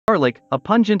Garlic, a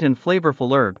pungent and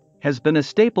flavorful herb, has been a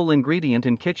staple ingredient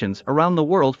in kitchens around the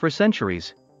world for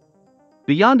centuries.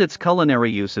 Beyond its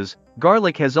culinary uses,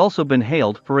 garlic has also been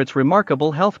hailed for its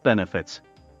remarkable health benefits.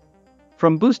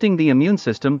 From boosting the immune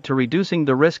system to reducing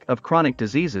the risk of chronic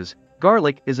diseases,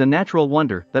 garlic is a natural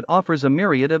wonder that offers a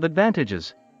myriad of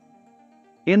advantages.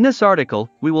 In this article,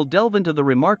 we will delve into the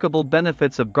remarkable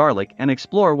benefits of garlic and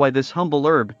explore why this humble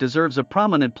herb deserves a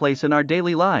prominent place in our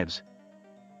daily lives.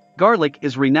 Garlic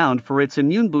is renowned for its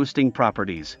immune-boosting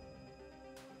properties.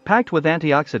 Packed with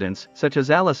antioxidants, such as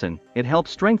allicin, it helps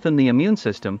strengthen the immune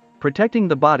system, protecting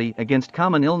the body against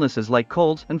common illnesses like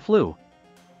colds and flu.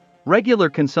 Regular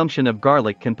consumption of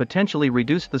garlic can potentially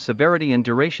reduce the severity and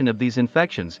duration of these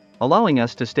infections, allowing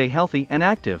us to stay healthy and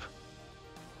active.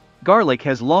 Garlic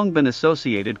has long been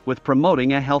associated with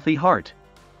promoting a healthy heart.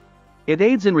 It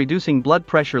aids in reducing blood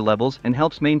pressure levels and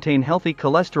helps maintain healthy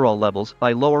cholesterol levels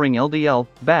by lowering LDL,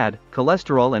 bad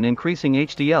cholesterol, and increasing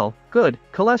HDL, good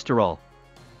cholesterol.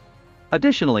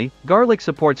 Additionally, garlic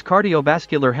supports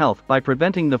cardiovascular health by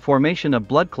preventing the formation of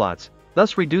blood clots,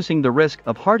 thus reducing the risk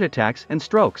of heart attacks and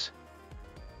strokes.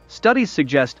 Studies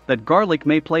suggest that garlic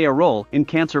may play a role in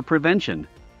cancer prevention.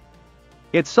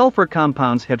 Its sulfur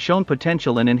compounds have shown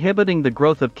potential in inhibiting the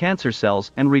growth of cancer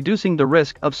cells and reducing the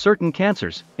risk of certain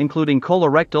cancers, including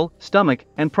colorectal, stomach,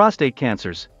 and prostate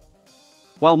cancers.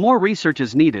 While more research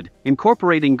is needed,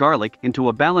 incorporating garlic into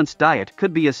a balanced diet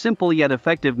could be a simple yet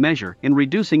effective measure in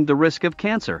reducing the risk of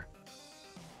cancer.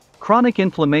 Chronic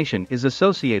inflammation is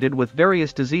associated with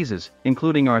various diseases,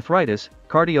 including arthritis,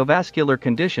 cardiovascular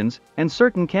conditions, and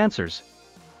certain cancers.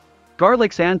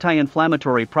 Garlic's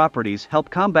anti-inflammatory properties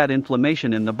help combat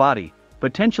inflammation in the body,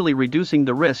 potentially reducing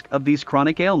the risk of these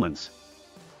chronic ailments.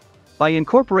 By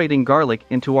incorporating garlic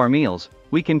into our meals,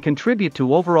 we can contribute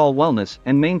to overall wellness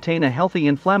and maintain a healthy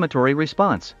inflammatory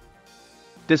response.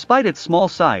 Despite its small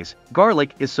size,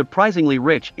 garlic is surprisingly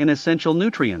rich in essential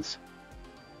nutrients.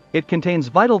 It contains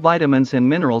vital vitamins and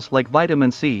minerals like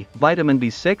vitamin C, vitamin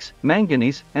B6,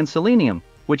 manganese, and selenium,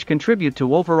 which contribute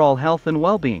to overall health and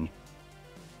well-being.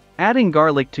 Adding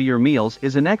garlic to your meals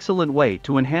is an excellent way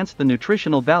to enhance the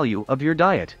nutritional value of your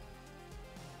diet.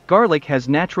 Garlic has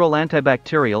natural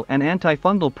antibacterial and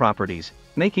antifungal properties,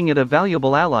 making it a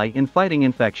valuable ally in fighting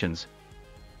infections.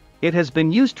 It has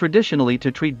been used traditionally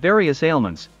to treat various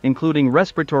ailments, including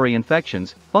respiratory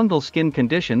infections, fungal skin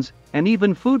conditions, and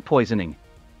even food poisoning.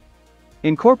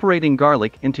 Incorporating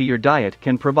garlic into your diet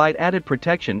can provide added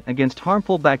protection against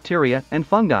harmful bacteria and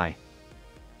fungi.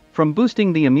 From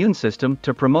boosting the immune system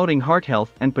to promoting heart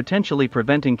health and potentially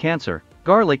preventing cancer,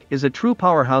 garlic is a true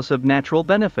powerhouse of natural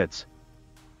benefits.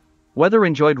 Whether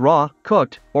enjoyed raw,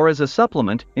 cooked, or as a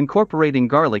supplement, incorporating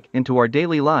garlic into our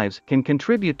daily lives can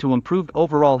contribute to improved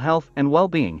overall health and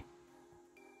well-being.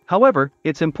 However,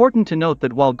 it's important to note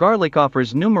that while garlic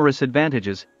offers numerous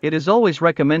advantages, it is always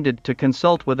recommended to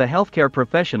consult with a healthcare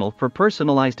professional for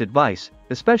personalized advice,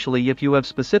 especially if you have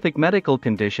specific medical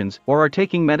conditions or are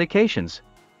taking medications.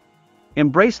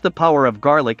 Embrace the power of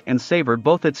garlic and savor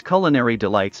both its culinary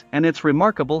delights and its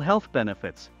remarkable health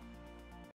benefits.